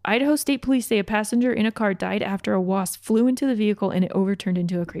 No. Idaho State Police say a passenger in a car died after a wasp flew into the vehicle and it overturned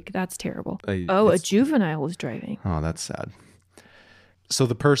into a creek. That's terrible. A juvenile was driving. Oh, that's sad. So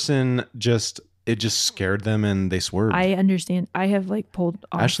the person it just scared them and they swerved. I understand. I have like pulled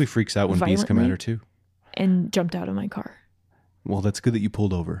off. Ashley freaks out when bees come at her too. And jumped out of my car. Well, that's good that you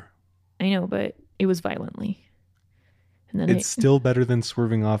pulled over. I know, but it was violently. And then it's still better than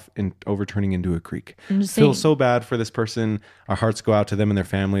swerving off and overturning into a creek. I'm just feel saying, so bad for this person. Our hearts go out to them and their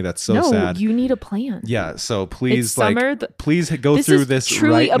family. That's so sad. You need a plan. Yeah, so please, it's summer. Please go through this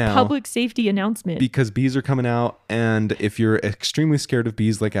truly right now. A public safety announcement. Because bees are coming out, and if you're extremely scared of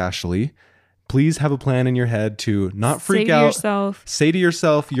bees like Ashley, please have a plan in your head to not freak out. Say to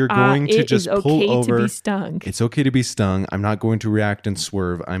yourself, you're going to just pull over. To be stung. It's okay to be stung. I'm not going to react and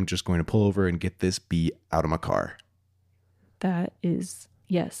swerve. I'm just going to pull over and get this bee out of my car. That is,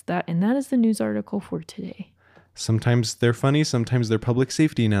 yes, that is the news article for today. Sometimes they're funny. Sometimes they're public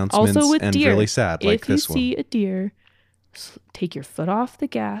safety announcements also with and deer, really sad like this one. If you see a deer, take your foot off the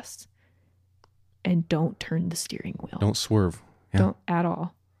gas and don't turn the steering wheel. Don't swerve. Yeah. Don't at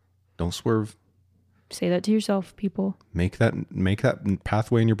all. Don't swerve. Say that to yourself, people. Make that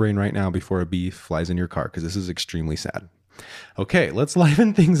pathway in your brain right now before a bee flies in your car, because this is extremely sad. Okay, let's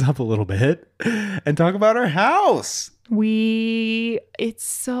liven things up a little bit and talk about our house. It's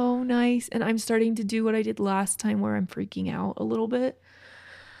so nice. And I'm starting to do what I did last time where I'm freaking out a little bit.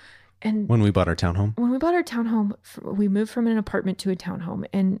 And when we bought our townhome? When we bought our townhome, we moved from an apartment to a townhome.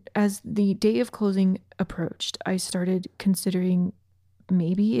 And as the day of closing approached, I started considering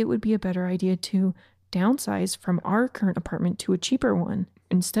maybe it would be a better idea to downsize from our current apartment to a cheaper one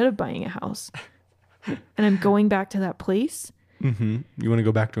instead of buying a house. And I'm going back to that place. Mm-hmm. You want to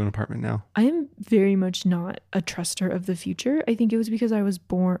go back to an apartment now? I am very much not a truster of the future. I think it was because I was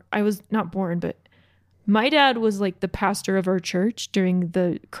not born, but my dad was like the pastor of our church during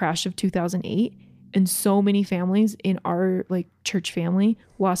the crash of 2008. And so many families in our like church family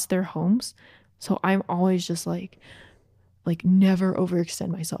lost their homes. So I'm always just like never overextend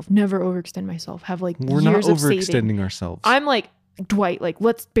myself. Have like we're years not of saving. overextending ourselves. I'm like Dwight, like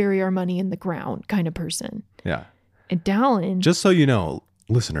let's bury our money in the ground kind of person. Yeah. And Dallin, just so you know,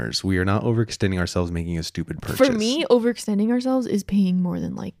 listeners, we are not overextending ourselves making a stupid purchase. For me, overextending ourselves is paying more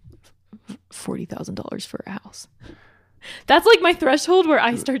than like $40,000 for a house. That's like my threshold where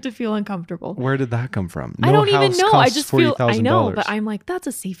I start to feel uncomfortable. Where did that come from? I don't even know. I just feel I know, but I'm like, that's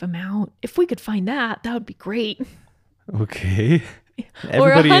a safe amount. If we could find that would be great. Okay.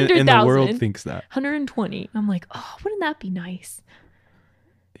 Or Everybody in the world thinks that. 120. I'm like, oh, wouldn't that be nice?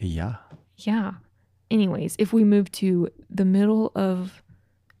 Yeah. Yeah. Anyways, if we move to the middle of,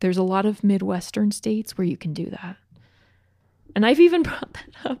 there's a lot of Midwestern states where you can do that. And I've even brought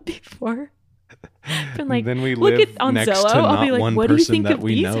that up before. Been like, then we look live at on next Zillow. to I'll be like, what do you think of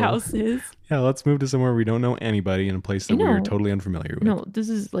these know. houses? Yeah, let's move to somewhere we don't know anybody in a place that we are totally unfamiliar with. No, this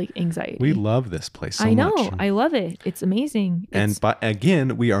is like anxiety. We love this place so much. I know. I love it. It's amazing.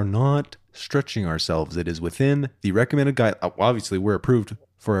 Again, we are not stretching ourselves. It is within the recommended guide. Obviously, we're approved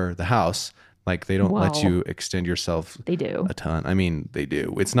for the house. Like they don't let you extend yourself. They do a ton. I mean, they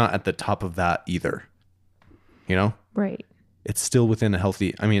do. It's not at the top of that either. You know? Right. It's still within a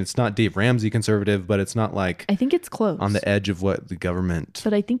healthy. I mean, it's not Dave Ramsey conservative, but it's not like I think it's close on the edge of what the government.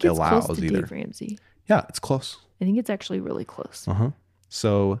 But I think it's allows close to either. Dave Ramsey. Yeah, it's close. I think it's actually really close.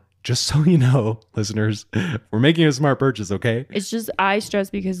 So just so you know, listeners, we're making a smart purchase. Okay. It's just I stress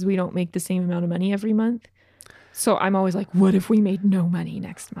because we don't make the same amount of money every month. So I'm always like, what if we made no money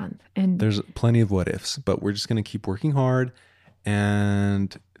next month? And there's plenty of what ifs, but we're just going to keep working hard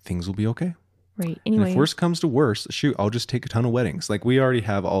and things will be okay. Right. Anyway. And if worst comes to worst, shoot, I'll just take a ton of weddings. Like we already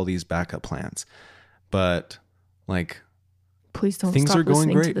have all these backup plans, but like, please don't things stop are going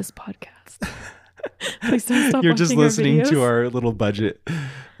listening great. to this podcast. Please don't stop You're just listening our to our little budget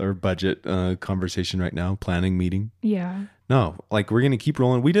conversation right now, planning meeting. Yeah. No, like we're going to keep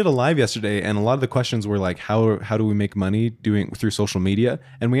rolling. We did a live yesterday and a lot of the questions were like, how do we make money doing through social media?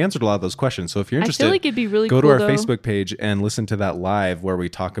 And we answered a lot of those questions. So if you're interested, I feel like it'd be really go cool, to our though. Facebook page and listen to that live where we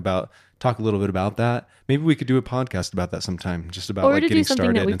talk a little bit about that. Maybe we could do a podcast about that sometime, just about or like to getting do something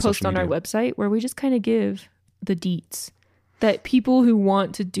started that we in post social on our media. website where we just kind of give the deets that people who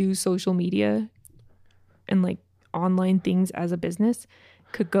want to do social media and like online things as a business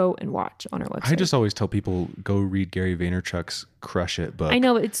could go and watch on our website. I just always tell people go read Gary Vaynerchuk's Crush It book. I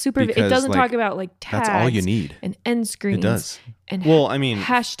know it's super. It because, doesn't like, talk about like tags. that's all you need. And end screens. It does. And Well, I mean,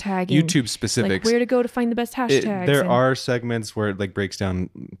 hashtagging. YouTube specifics. Like where to go to find the best hashtags. There and- are segments where it like breaks down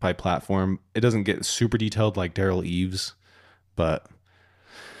by platform. It doesn't get super detailed like Daryl Eves, but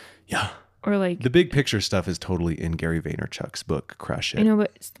yeah. Or like The big picture stuff is totally in Gary Vaynerchuk's book, Crush It. I know,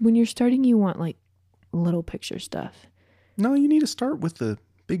 but when you're starting, you want like little picture stuff. No, you need to start with the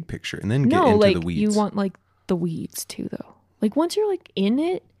big picture and then get No, into like the weeds. you want like the weeds too, though. Like once you're like in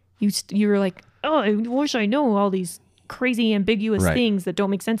it, you're like, oh, I wish I know all these crazy ambiguous Right. things that don't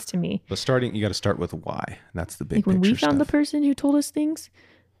make sense to me. But you got to start with why. That's the big Like when we picture found the stuff. person who told us things,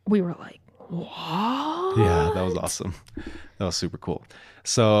 we were like, what? Yeah, that was awesome. That was super cool.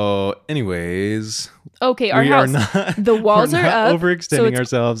 So, anyways, Okay, our we house. are not The walls we're are not up. overextending so it's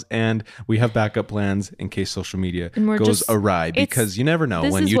ourselves, and we have backup plans in case social media And we're goes just- awry. it's- Because you never know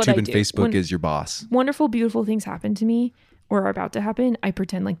this when is what YouTube I and do. Facebook When- is your boss. wonderful, beautiful things happen to me or are about to happen. I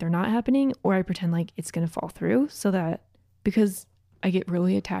pretend like they're not happening, or I pretend like it's going to fall through, so that because I get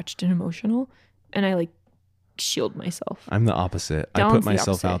really attached and emotional and I like shield myself. I'm the opposite. I Dawn's put the myself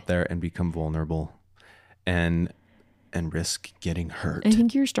opposite. out there and become vulnerable, and risk getting hurt. I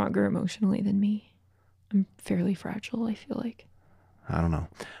think you're stronger emotionally than me. I'm fairly fragile, I feel like. I don't know,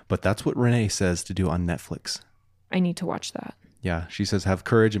 but that's what Renee says to do on Netflix. I need to watch that. Yeah, she says have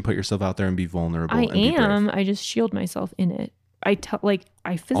courage and put yourself out there and be vulnerable. I and be brave. am. I just shield myself in it. I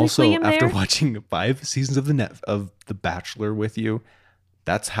physically Also, am after there. watching 5 seasons of The Bachelor with you,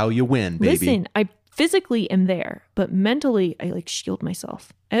 that's how you win, baby. Listen, I physically am there, but mentally I like shield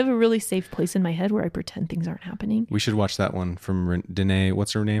myself. I have a really safe place in my head where I pretend things aren't happening. We should watch that one from Danae.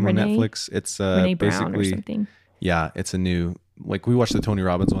 What's her name Renee? on Netflix? It's Renee Brown or basically something. yeah. It's a new like we watched the Tony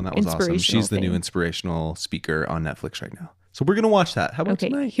Robbins one. That was awesome. Inspirational She's the new thing. inspirational speaker on Netflix right now. So we're gonna watch that. How about Okay,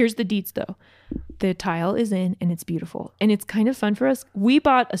 tonight? here's the deets though. The tile is in and it's beautiful. And it's kind of fun for us. We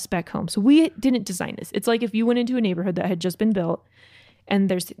bought a spec home. So we didn't design this. It's like if you went into a neighborhood that had just been built and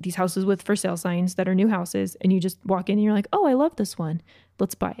there's these houses with for sale signs that are new houses and you just walk in and you're like, oh, I love this one.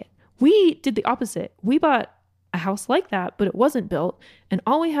 Let's buy it. We did the opposite. We bought a house like that, but it wasn't built. And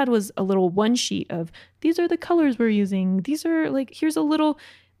all we had was a little one sheet of these are the colors we're using. These are like, here's a little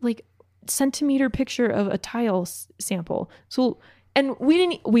like centimeter picture of a tile sample. So, and we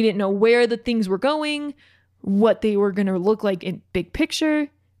didn't know where the things were going, what they were going to look like in big picture.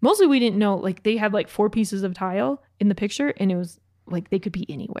 Mostly we didn't know, like they had like 4 pieces of tile in the picture and it was like they could be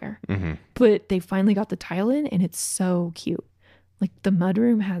anywhere. Mm-hmm. But they finally got the tile in and it's so cute. Like the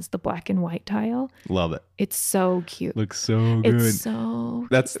mudroom has the black and white tile. Love it. It's so cute. Looks so good. It's so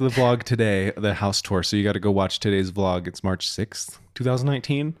That's the vlog today, the house tour. So you got to go watch today's vlog. It's March 6th,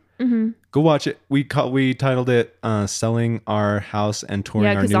 2019. Mm-hmm. Go watch it. We titled it "Selling Our House and Touring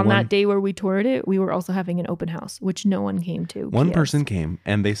Yeah, Our because New on One." that day where we toured it, we were also having an open house, which no one came to. One PS. person came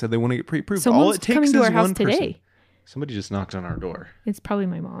and they said they want to get pre-approved. Someone's All it takes coming is to our house one person. today. Somebody just knocked on our door. It's probably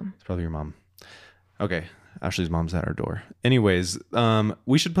my mom. It's probably your mom. Okay. Ashley's mom's at our door. Anyways,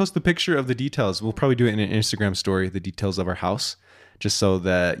 we should post the picture of the details. We'll probably do it in an Instagram story, the details of our house, just so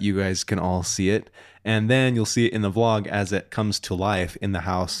that you guys can all see it. And then you'll see it in the vlog as it comes to life in the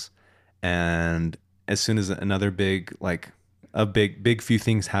house. And as soon as another big few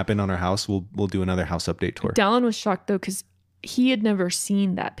things happen on our house, we'll do another house update tour. Dallin was shocked though because he had never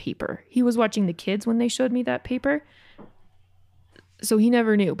seen that paper. He was watching the kids when they showed me that paper. So he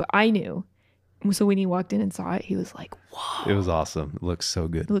never knew, but I knew. So when he walked in and saw it, he was like, whoa. It was awesome. It looks so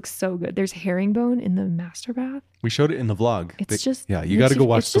good. It looks so good. There's herringbone in the master bath. We showed it in the vlog. It's just... Yeah, you got to go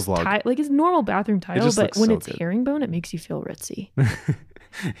watch the vlog. Like it's normal bathroom tile, but when so it's good. herringbone, it makes you feel ritzy.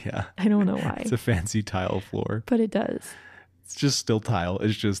 Yeah. I don't know why. It's a fancy tile floor. But it does. It's just still tile. It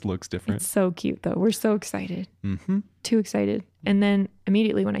just looks different. It's so cute though. We're so excited. Mm-hmm. Too excited. And then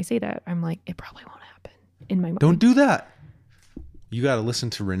immediately when I say that, I'm like, it probably won't happen in my mind. Don't do that. You got to listen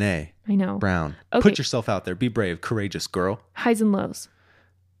to Renee I know. Brown. Okay. Put yourself out there. Be brave. Courageous girl. Highs and lows.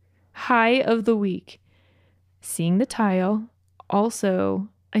 High of the week. Seeing the tile. Also,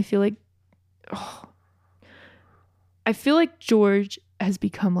 I feel like George has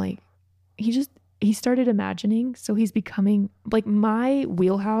become like, he started imagining. So he's becoming like, my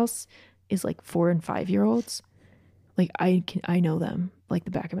wheelhouse is like 4 and 5 year olds. Like I know them like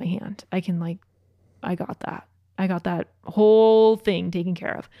the back of my hand. I got that. I got that whole thing taken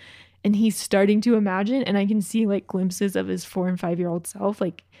care of. And he's starting to imagine, and I can see like glimpses of his 4 and 5 year old self.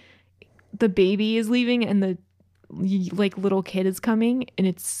 Like the baby is leaving and the like little kid is coming, and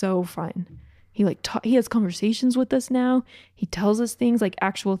it's so fun. He like he has conversations with us now. He tells us things, like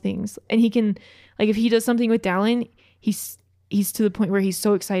actual things. And he can, like, if he does something with Dallin, he's to the point where he's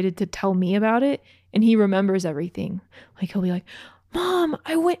so excited to tell me about it, and he remembers everything. Like he'll be like, Mom,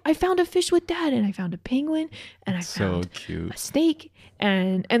 I found a fish with Dad, and I found a penguin, and I found a snake.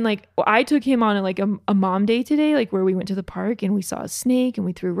 And like, I took him on a mom day today, like where we went to the park and we saw a snake and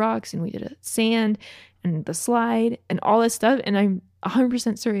we threw rocks and we did a sand and the slide and all this stuff. And I'm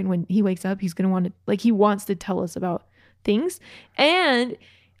 100% certain when he wakes up, he's going to want to, like, he wants to tell us about things. And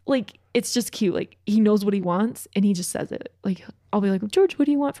like, it's just cute. Like he knows what he wants and he just says it. Like, I'll be like, George, what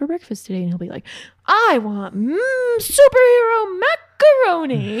do you want for breakfast today? And he'll be like, I want superhero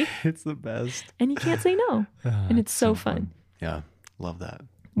macaroni. It's the best. And he can't say no. And it's so fun. Yeah. Love that.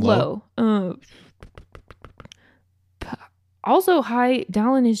 Low. Also, high,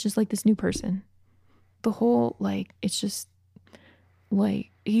 Dallin is just like this new person. The whole, like, it's just like,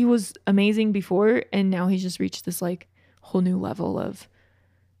 he was amazing before, and now he's just reached this like whole new level of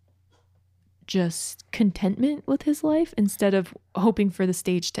just contentment with his life instead of hoping for the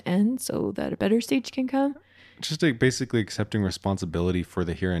stage to end so that a better stage can come. Just like basically accepting responsibility for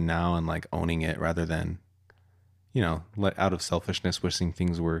the here and now and like owning it rather than, you know, out of selfishness, wishing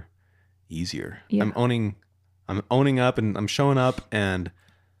things were easier. Yeah. I'm owning up and I'm showing up and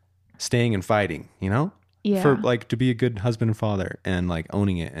staying and fighting, you know? Yeah. For like to be a good husband and father and like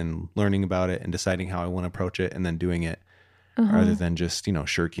owning it and learning about it and deciding how I want to approach it and then doing it rather than just, you know,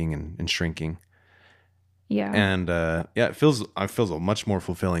 shirking and shrinking. Yeah. And it feels much more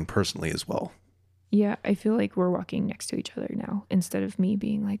fulfilling personally as well. Yeah, I feel like we're walking next to each other now instead of me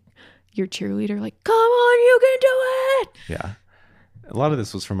being like your cheerleader, like, come on, you can do it. Yeah. A lot of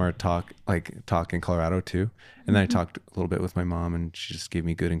this was from our talk in Colorado too. And then I talked a little bit with my mom and she just gave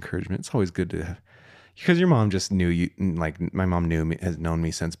me good encouragement. It's always good to have, because your mom just knew you, like my mom has known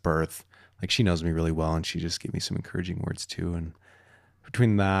me since birth. Like she knows me really well and she just gave me some encouraging words too. And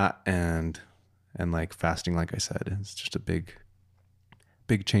between that and like fasting, like I said, it's just a big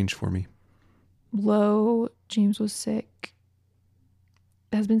change for me. Low, James was sick,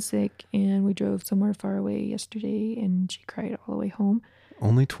 has been sick, and we drove somewhere far away yesterday and she cried all the way home.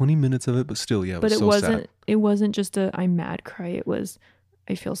 Only 20 minutes of it, but still, yeah, it wasn't just a I'm mad cry. It was,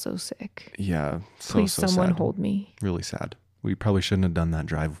 I feel so sick. Yeah. Please someone sad. hold me. Really sad. We probably shouldn't have done that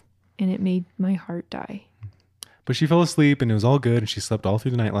drive. And it made my heart die. But she fell asleep and it was all good and she slept all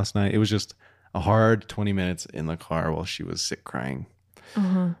through the night last night. It was just a hard 20 minutes in the car while she was sick crying.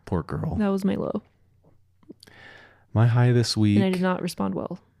 Poor girl. That was my low. My high this week. And I did not respond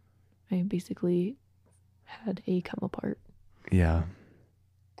well. I basically had a come apart. Yeah.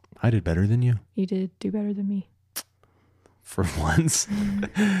 I did better than you. You did do better than me. For once.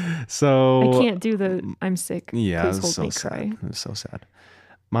 So I can't do the I'm sick. Yeah, Please it was hold me so cry. sad. It was so sad.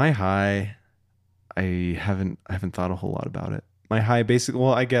 My high, I haven't thought a whole lot about it. My high basically,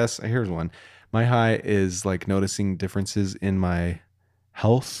 well, I guess here's one. My high is like noticing differences in my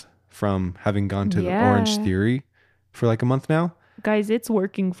health from having gone to the Orange Theory for like a month now. Guys, it's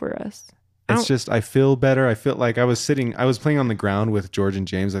working for us. It's just, I feel better. I feel like I was playing on the ground with George and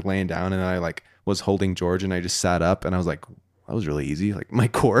James, like laying down, and I like was holding George and I just sat up and I was like, that was really easy. Like my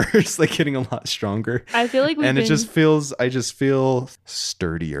core is like getting a lot stronger. I feel like I just feel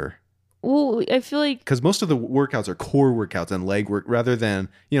sturdier. Well, I feel like, because most of the workouts are core workouts and leg work rather than,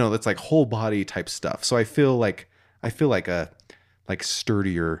 you know, it's like whole body type stuff. So I feel like a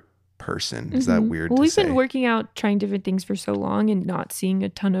sturdier person. Is that weird? Well, we've been working out, trying different things for so long and not seeing a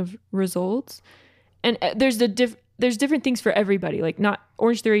ton of results. And there's different things for everybody. Like, not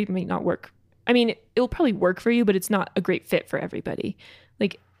Orange Theory might not work. I mean, it'll probably work for you, but it's not a great fit for everybody.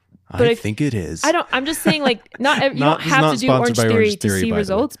 Like, but I think it is. I'm just saying, like, you don't have to do Orange Theory to see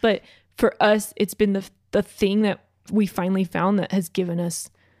results, but for us, it's been the thing that we finally found that has given us,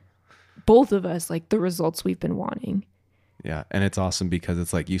 both of us, like the results we've been wanting. Yeah. And it's awesome because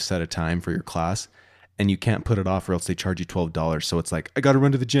it's like you set a time for your class and you can't put it off or else they charge you $12. So it's like, I got to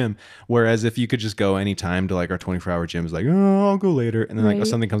run to the gym. Whereas if you could just go anytime to like our 24-hour gym, is like, oh, I'll go later. And then like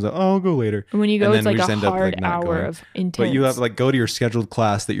something comes up, oh, I'll go later. And when you go, it's like a hard hour of intense. But you have to like go to your scheduled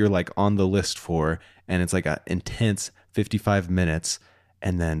class that you're like on the list for. And it's like a intense 55 minutes.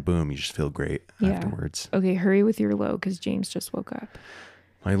 And then boom, you just feel great afterwards. Okay, hurry with your low because James just woke up.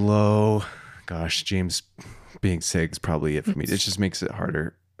 My low, gosh, James being sick is probably it for me. It just makes it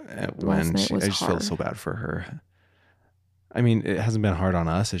harder. When I just feel so bad for her. I mean, it hasn't been hard on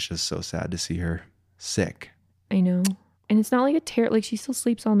us. It's just so sad to see her sick. I know. And it's not like a terror. Like, she still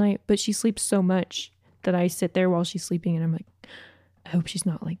sleeps all night, but she sleeps so much that I sit there while she's sleeping and I'm like, I hope she's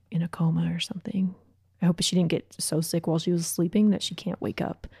not like in a coma or something. I hope she didn't get so sick while she was sleeping that she can't wake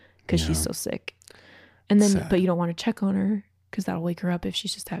up because she's so sick. And then, but you don't want to check on her because that'll wake her up if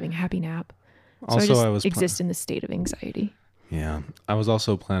she's just having a happy nap. So also, I just exist in this state of anxiety. Yeah. I was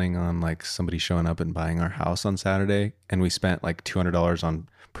also planning on like somebody showing up and buying our house on Saturday. And we spent like $200 on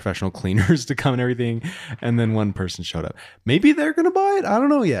professional cleaners to come and everything. And then one person showed up. Maybe they're going to buy it. I don't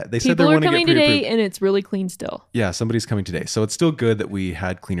know yet. They said they're coming today and it's really clean still. Yeah. Somebody's coming today. So it's still good that we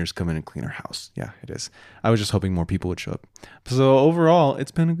had cleaners come in and clean our house. Yeah, it is. I was just hoping more people would show up. So overall,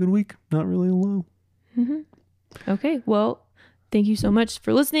 it's been a good week. Not really low. Mm-hmm. Okay. Well, thank you so much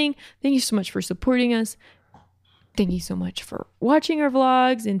for listening. Thank you so much for supporting us. Thank you so much for watching our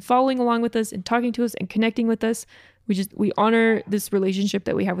vlogs and following along with us and talking to us and connecting with us. We honor this relationship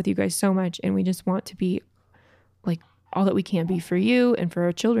that we have with you guys so much. And we just want to be like all that we can be for you and for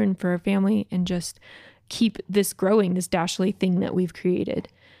our children, for our family, and just keep this growing, this Dashly thing that we've created.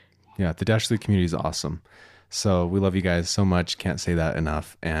 Yeah. The Dashly community is awesome. So we love you guys so much. Can't say that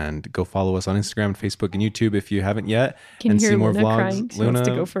enough. And go follow us on Instagram, Facebook, and YouTube if you haven't yet. Can and hear see more Luna vlogs. crying. She wants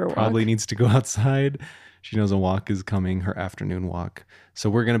to go for a walk. Probably needs to go outside. She knows a walk is coming, her afternoon walk.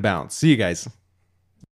 So we're going to bounce. See you guys.